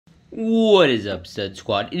What is up, Stud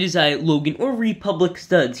Squad? It is I, Logan, or Republic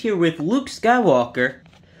Studs, here with Luke Skywalker,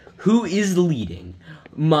 who is leading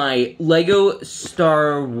my LEGO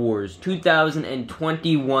Star Wars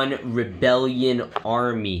 2021 Rebellion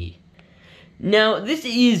Army. Now, this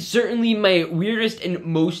is certainly my weirdest and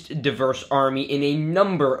most diverse army in a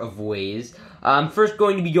number of ways. I'm first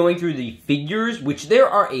going to be going through the figures, which there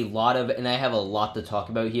are a lot of, and I have a lot to talk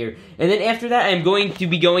about here. And then after that, I'm going to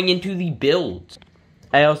be going into the builds.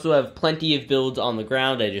 I also have plenty of builds on the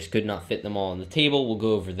ground. I just could not fit them all on the table. We'll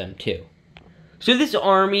go over them too. So this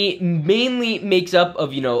army mainly makes up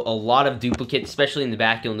of, a lot of duplicates, especially in the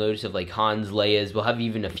back. You'll notice of like Han's, Leia's. We'll have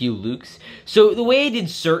even a few Luke's. So the way I did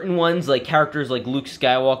certain ones, like characters like Luke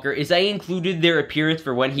Skywalker, is I included their appearance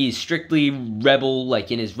for when he's strictly rebel,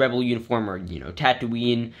 like in his rebel uniform, or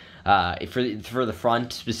Tatooine. For the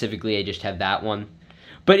front specifically, I just have that one.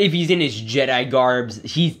 But if he's in his Jedi garbs,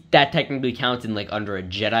 that technically counts in like under a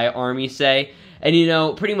Jedi army, say.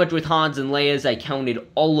 And pretty much with Han's and Leia's, I counted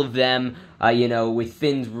all of them. With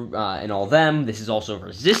Finn's and all them. This is also a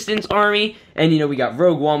Resistance army. And we got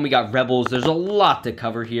Rogue One, we got Rebels. There's a lot to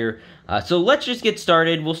cover here. So let's just get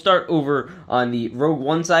started. We'll start over on the Rogue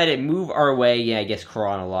One side and move our way, I guess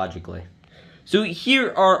chronologically. So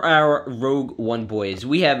here are our Rogue One boys.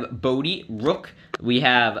 We have Bodhi, Rook. We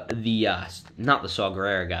have the, not the Saw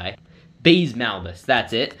Gerrera guy, Baze Malbus,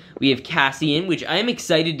 that's it. We have Cassian, which I am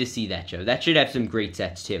excited to see that show. That should have some great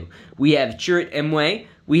sets, too. We have Chirrut Imwe.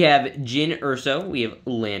 We have Jyn Erso. We have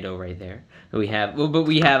Lando right there. We have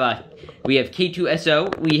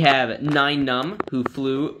K2SO. We have Nine Numb, who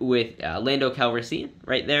flew with Lando Calrissian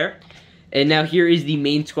right there. And now here is the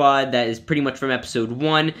main squad that is pretty much from episode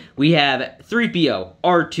 1. We have 3PO,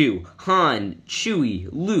 R2, Han, Chewie,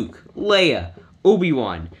 Luke, Leia,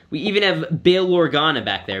 Obi-Wan. We even have Bail Organa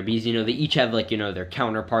back there because, they each have, their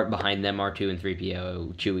counterpart behind them, R2 and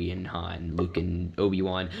 3PO, Chewie and Han, Luke and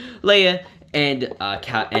Obi-Wan, Leia, and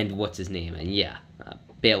what's his name? And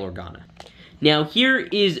Bail Organa. Now, here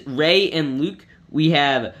is Rey and Luke. We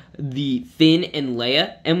have the Finn and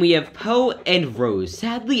Leia, and we have Poe and Rose.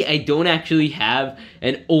 Sadly, I don't actually have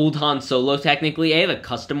an old Han Solo, technically. I have a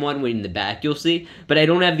custom one in the back, you'll see, but I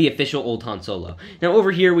don't have the official old Han Solo. Now,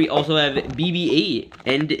 over here, we also have BB-8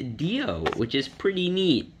 and Dio, which is pretty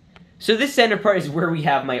neat. So this center part is where we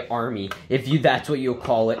have my army, if that's what you'll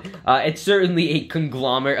call it. It's certainly a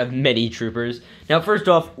conglomerate of many troopers. Now, first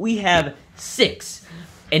off, we have 6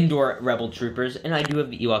 Endor Rebel troopers, and I do have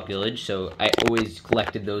the Ewok Village, so I always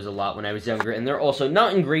collected those a lot when I was younger, and they're also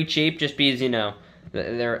not in great shape, just because,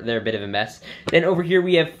 they're a bit of a mess. Then over here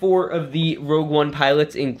we have 4 of the Rogue One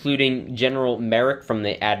pilots, including General Merrick from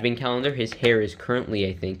the Advent calendar. His hair is currently,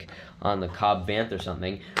 I think, on the Cobb Vanth or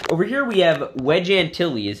something. Over here we have Wedge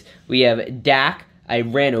Antilles, we have Dak. I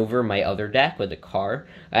ran over my other Dak with a car.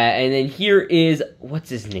 And then here is, what's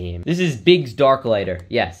his name? This is Biggs Darklighter,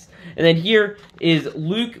 yes. And then here is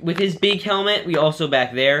Luke with his big helmet. We also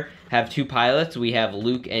back there have 2 pilots. We have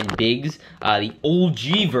Luke and Biggs, the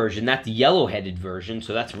OG version. That's the yellow-headed version,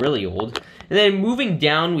 so that's really old. And then moving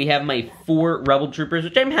down, we have my 4 Rebel Troopers,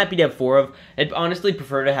 which I'm happy to have 4 of. I'd honestly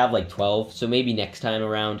prefer to have like 12, so maybe next time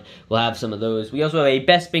around we'll have some of those. We also have a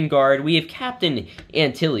Bespin Guard. We have Captain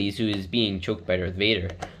Antilles, who is being choked by Darth Vader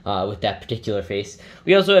with that particular face.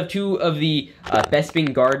 We also have 2 of the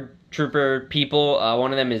Bespin Guard Trooper people.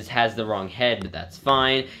 One of them has the wrong head, but that's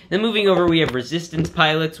fine. Then moving over, we have Resistance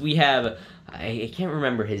pilots. We have, I can't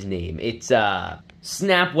remember his name. It's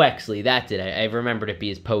Snap Wexley. That's it. I remembered it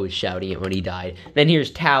because Poe was shouting it when he died. Then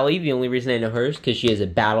here's Tally. The only reason I know her is because she is a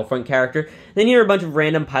Battlefront character. Then here are a bunch of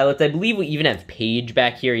random pilots. I believe we even have Paige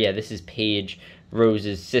back here. Yeah, this is Paige,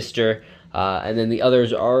 Rose's sister. And then the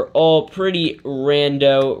others are all pretty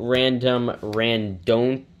random,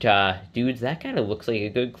 dudes. That kind of looks like a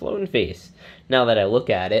good clone face, now that I look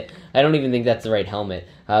at it. I don't even think that's the right helmet,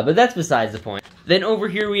 but that's besides the point. Then over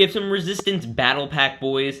here we have some Resistance Battle Pack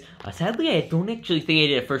boys. Sadly, I don't actually think I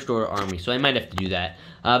did a First Order army, so I might have to do that.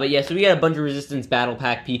 But yeah, so we got a bunch of Resistance Battle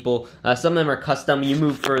Pack people. Some of them are custom. You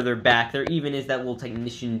move further back, there even is that little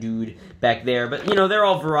technician dude back there. But, they're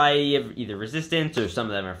all variety of either Resistance, or some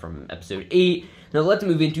of them are from Episode 8. Now, let's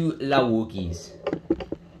move into La Wookiees.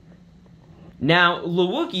 Now, La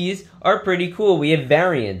Wookiees are pretty cool. We have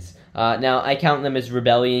variants. Now, I count them as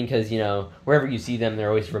Rebellion because, wherever you see them, they're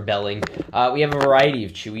always rebelling. We have a variety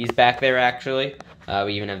of Chewies back there, actually.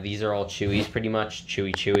 We even have, these are all Chewies, pretty much.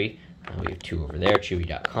 Chewie. We have 2 over there,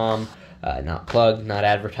 Chewie.com. Not plugged, not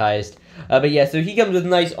advertised. But yeah, so he comes with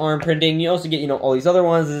nice arm printing. You also get, all these other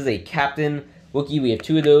ones. This is a Captain Wookiee. We have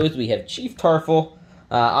 2 of those. We have Chief Tarful.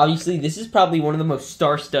 Obviously, this is probably one of the most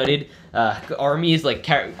star-studded armies,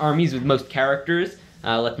 armies with most characters.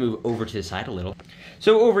 let's move over to the side a little.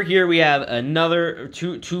 So over here we have another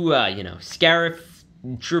two Scarif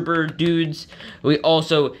Trooper dudes. We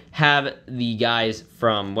also have the guys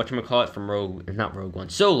from not Rogue One,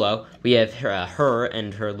 Solo. We have her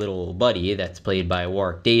and her little buddy that's played by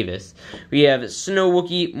Warwick Davis. We have Snow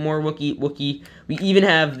Wookiee, more Wookiee. We even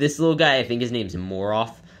have this little guy. I think his name's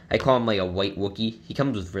Moroff. I call him like a white Wookiee. He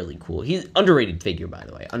comes with really cool. He's underrated figure, by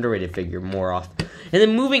the way. Underrated figure, Moroff. And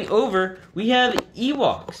then moving over, we have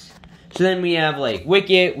Ewoks. So then we have like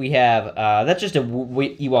Wicket. We have that's just a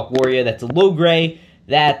Ewok warrior. That's a low gray.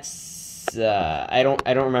 That's I don't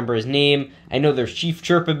remember his name. I know there's Chief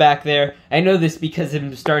Chirpa back there. I know this because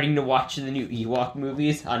I'm starting to watch the new Ewok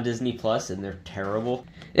movies on Disney Plus, and they're terrible.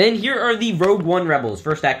 And here are the Rogue One Rebels.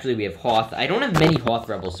 First, actually, we have Hoth. I don't have many Hoth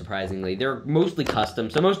Rebels, surprisingly. They're mostly custom,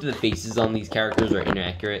 so most of the faces on these characters are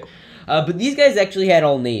inaccurate. But these guys actually had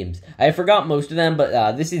all names. I forgot most of them,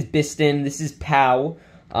 but this is Biston. This is Pow.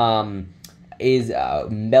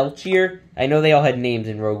 Melchior. I know they all had names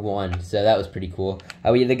in Rogue One, so that was pretty cool.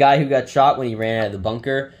 We had the guy who got shot when he ran out of the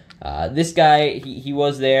bunker. This guy, he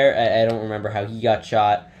was there. I don't remember how he got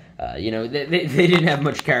shot. They didn't have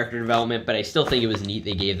much character development, but I still think it was neat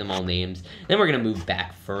they gave them all names. Then we're going to move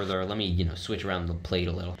back further. Let me, switch around the plate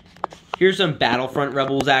a little. Here's some Battlefront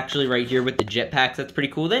Rebels, actually, right here with the jetpacks. That's pretty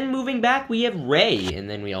cool. Then moving back, we have Rey, and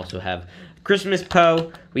then we also have Christmas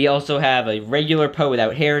Poe. We also have a regular Poe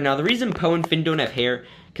without hair. Now, the reason Poe and Finn don't have hair,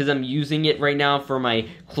 because I'm using it right now for my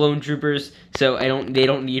clone troopers, so they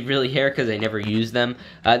don't need really hair because I never use them.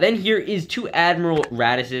 Then here is two Admiral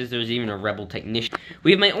Radishes. There's even a Rebel Technician.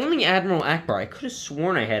 We have my only Admiral Akbar. I could have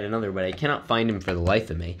sworn I had another, but I cannot find him for the life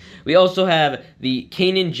of me. We also have the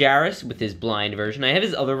Kanan Jarrus with his blind version. I have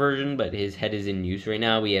his other version, but his head is in use right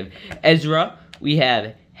now. We have Ezra. We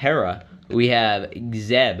have Hera. We have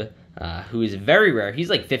Zeb. Who is very rare. He's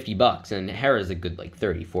like $50, and Hera's a good like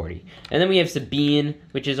 30, 40. And then we have Sabine,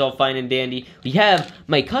 which is all fine and dandy. We have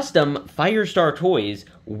my custom Firestar Toys,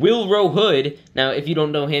 Wilro Hood. Now, if you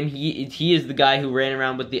don't know him, he is the guy who ran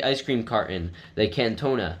around with the ice cream carton, the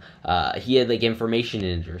Cantona. He had like information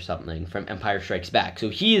in it or something from Empire Strikes Back. So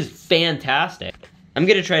he is fantastic. I'm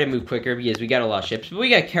going to try to move quicker because we got a lot of ships. But we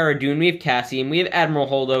got Cara Dune, we have Cassian, we have Admiral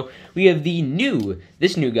Holdo, we have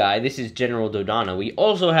this new guy, this is General Dodonna. We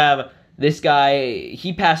also have this guy,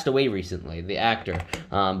 he passed away recently, the actor.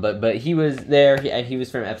 But he was there, he was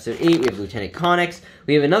from Episode 8, we have Lieutenant Connix.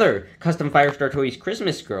 We have another custom Firestar Toys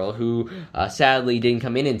Christmas girl who sadly didn't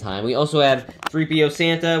come in time. We also have 3PO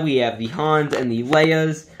Santa, we have the Hans and the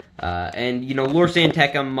Leias. And, Lor San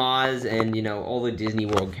Tekka, Maz, and, all the Disney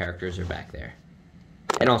World characters are back there.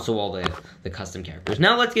 And also all the custom characters.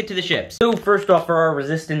 Now let's get to the ships. So first off, for our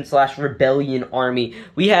Resistance/Rebellion army,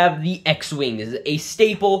 we have the X-Wing. This is a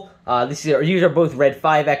staple. These are both Red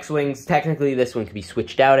 5 X-Wings. Technically, this one could be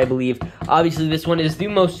switched out, I believe. Obviously, this one is the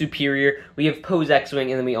most superior. We have Poe's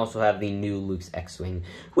X-Wing, and then we also have the new Luke's X-Wing,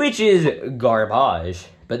 which is garbage.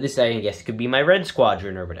 But this, I guess, could be my Red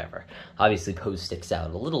Squadron or whatever. Obviously, Poe sticks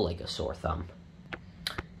out a little like a sore thumb.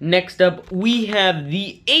 Next up, we have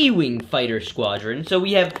the A-Wing Fighter Squadron. So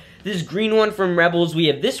we have this green one from Rebels. We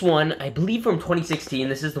have this one, I believe from 2016.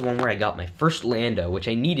 This is the one where I got my first Lando, which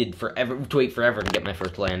I needed to wait forever to get my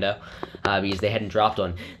first Lando, because they hadn't dropped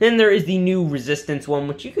one. Then there is the new Resistance one,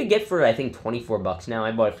 which you could get for, I think, $24 now.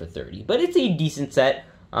 I bought it for $30. But it's a decent set.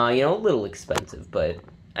 A little expensive, but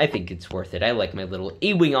I think it's worth it. I like my little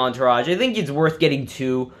A-Wing entourage. I think it's worth getting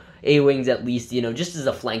two A-Wings at least, just as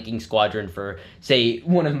a flanking squadron for, say,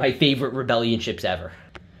 one of my favorite Rebellion ships ever.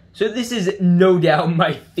 So this is no doubt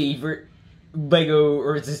my favorite LEGO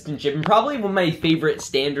Resistance ship, and probably one of my favorite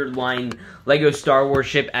standard line LEGO Star Wars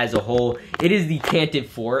ship as a whole. It is the Tantive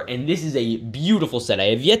 4, and this is a beautiful set. I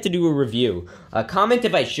have yet to do a review. Comment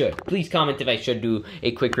if I should. Please comment if I should do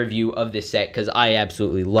a quick review of this set, because I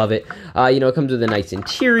absolutely love it. It comes with a nice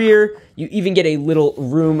interior. You even get a little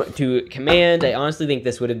room to command. I honestly think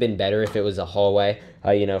this would have been better if it was a hallway,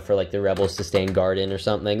 for like the Rebels to stand guard in or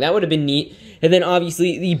something. That would have been neat. And then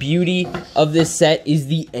obviously the beauty of this set is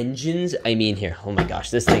the engines. I mean here, oh my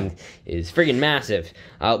gosh, this thing is friggin' massive.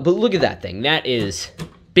 But look at that thing. That is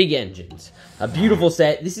big engines. A beautiful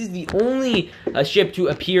set. This is the only ship to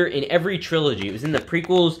appear in every trilogy. It was in the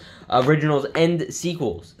prequels, originals, and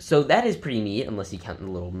sequels. So that is pretty neat, unless you count the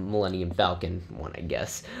little Millennium Falcon one, I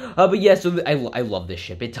guess. But yeah, so I love this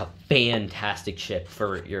ship. It's a fantastic ship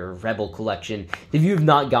for your Rebel collection. If you have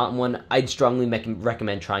not gotten one, I'd strongly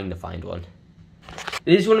recommend trying to find one.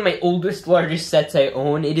 It is one of my oldest, largest sets I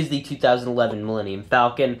own. It is the 2011 Millennium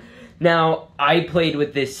Falcon. Now, I played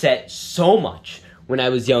with this set so much when I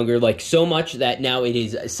was younger, like so much that now it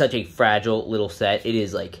is such a fragile little set. It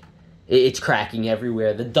is It's cracking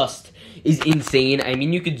everywhere. The dust is insane. I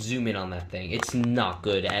mean, you could zoom in on that thing. It's not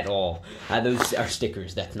good at all. Those are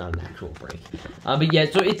stickers. That's not an actual break. But yeah,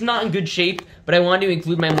 so it's not in good shape, but I wanted to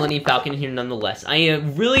include my Millennium Falcon here nonetheless. I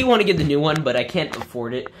really want to get the new one, but I can't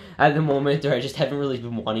afford it at the moment, or I just haven't really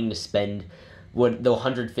been wanting to spend what the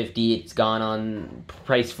 150 it's gone on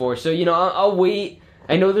price for. So, you know, I'll wait.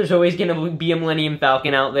 I know there's always going to be a Millennium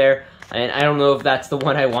Falcon out there, and I don't know if that's the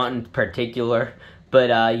one I want in particular.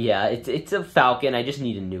 But, yeah, it's a Falcon. I just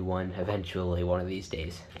need a new one eventually, one of these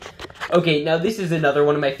days. Okay, now this is another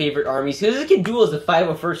one of my favorite armies, because it can duel as a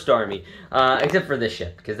 501st army, except for this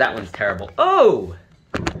ship, because that one's terrible. Oh!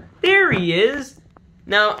 There he is!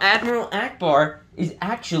 Now, Admiral Akbar is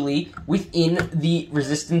actually within the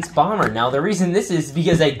Resistance Bomber. Now, the reason this is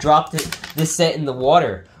because I dropped this set in the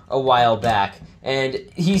water a while back, and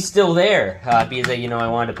he's still there, because, I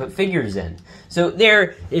wanted to put figures in. So,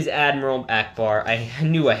 there is Admiral Akbar. I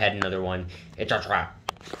knew I had another one. It's a trap.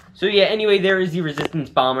 So, yeah, anyway, there is the Resistance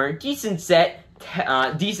Bomber. Decent set,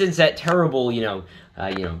 terrible,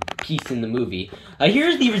 piece in the movie.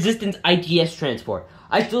 Here's the Resistance ITS transport.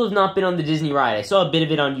 I still have not been on the Disney ride. I saw a bit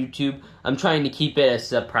of it on YouTube. I'm trying to keep it a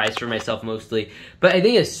surprise for myself mostly. But I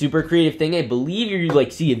think a super creative thing, I believe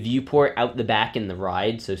you see a viewport out the back in the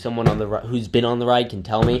ride, so someone on the who's been on the ride can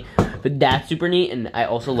tell me. But that's super neat, and I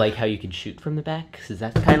also like how you can shoot from the back, because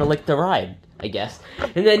that's kind of like the ride, I guess.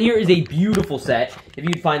 And then here is a beautiful set. If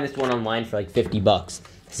you'd find this one online for like 50 bucks,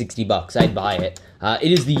 60 bucks, I'd buy it.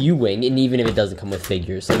 It is the U-Wing, and even if it doesn't come with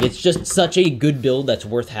figures, like, it's just such a good build that's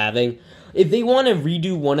worth having. If they want to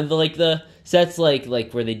redo one of the sets, like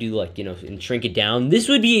where they do, and shrink it down, this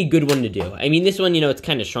would be a good one to do. I mean, this one, it's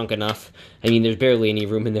kind of shrunk enough. I mean, there's barely any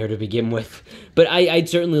room in there to begin with. But I'd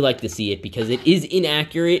certainly like to see it, because it is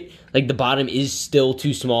inaccurate. Like, the bottom is still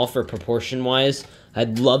too small for proportion-wise.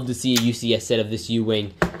 I'd love to see a UCS set of this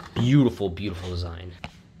U-Wing. Beautiful, beautiful design.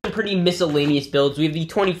 Pretty miscellaneous builds. We have the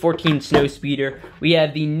 2014 Snowspeeder. We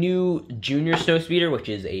have the new Junior Snowspeeder, which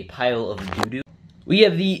is a pile of doo-doo. We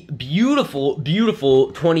have the beautiful,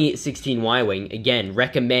 beautiful 2016 Y-Wing. Again,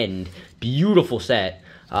 recommend. Beautiful set.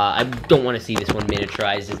 I don't want to see this one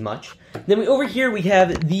miniaturized as much. Then over here we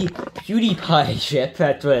have the PewDiePie ship.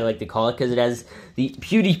 That's what I like to call it, because it has the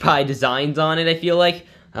PewDiePie designs on it, I feel like.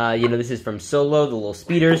 This is from Solo, the little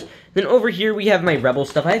speeders. Then over here we have my Rebel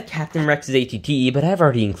stuff. I have Captain Rex's ATT, but I've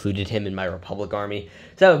already included him in my Republic army,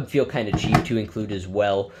 so that would feel kind of cheap to include as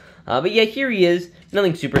well. But yeah, here he is.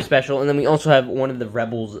 Nothing super special. And then we also have one of the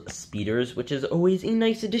Rebels speeders, which is always a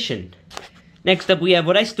nice addition. Next up, we have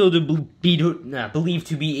what I still believe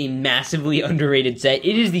to be a massively underrated set.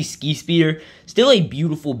 It is the Ski Speeder. Still a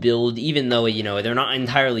beautiful build, even though, they're not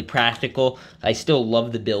entirely practical. I still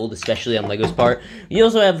love the build, especially on Lego's part. We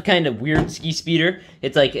also have kind of weird Ski Speeder.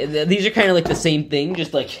 It's like, these are kind of like the same thing,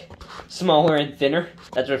 just like smaller and thinner.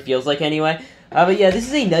 That's what it feels like anyway. But yeah, this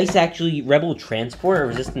is a nice, actually, Rebel transport, or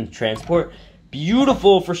Resistance transport.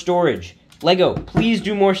 Beautiful for storage. Lego, please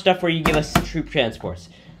do more stuff where you give us troop transports.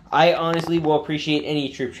 I honestly will appreciate any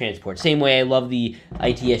troop transport. Same way I love the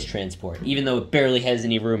ITS transport, even though it barely has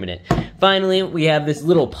any room in it. Finally, we have this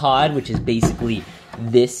little pod, which is basically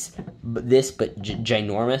this but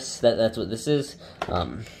ginormous. That's what this is.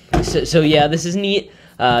 So yeah, this is neat.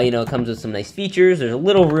 It comes with some nice features. There's a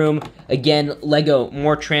little room. Again, Lego,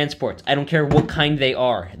 more transports. I don't care what kind they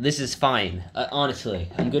are. This is fine. Honestly,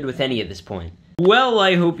 I'm good with any at this point. Well,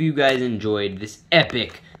 I hope you guys enjoyed this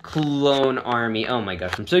epic clone army. Oh my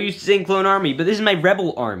gosh, I'm so used to saying clone army, but this is my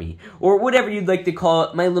Rebel army, or whatever you'd like to call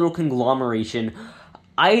it, my little conglomeration.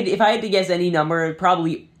 If I had to guess any number,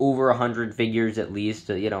 probably over 100 figures at least,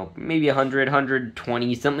 maybe 100,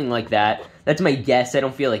 120, something like that. That's my guess. I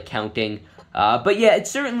don't feel like counting. But yeah, it's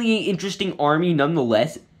certainly an interesting army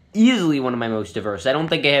nonetheless. Easily one of my most diverse. I don't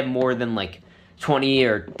think I have more than like 20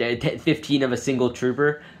 or 15 of a single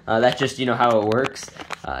trooper. That's just, how it works.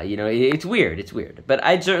 It's weird. But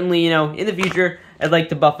I'd certainly, in the future, I'd like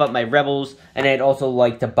to buff up my Rebels, and I'd also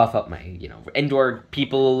like to buff up my, Endor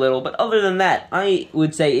people a little. But other than that, I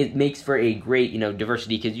would say it makes for a great,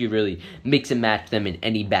 diversity, because you really mix and match them in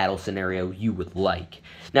any battle scenario you would like.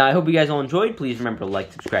 Now, I hope you guys all enjoyed. Please remember to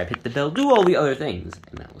like, subscribe, hit the bell, do all the other things.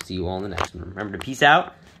 And I will see you all in the next one. Remember to peace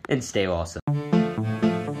out and stay awesome.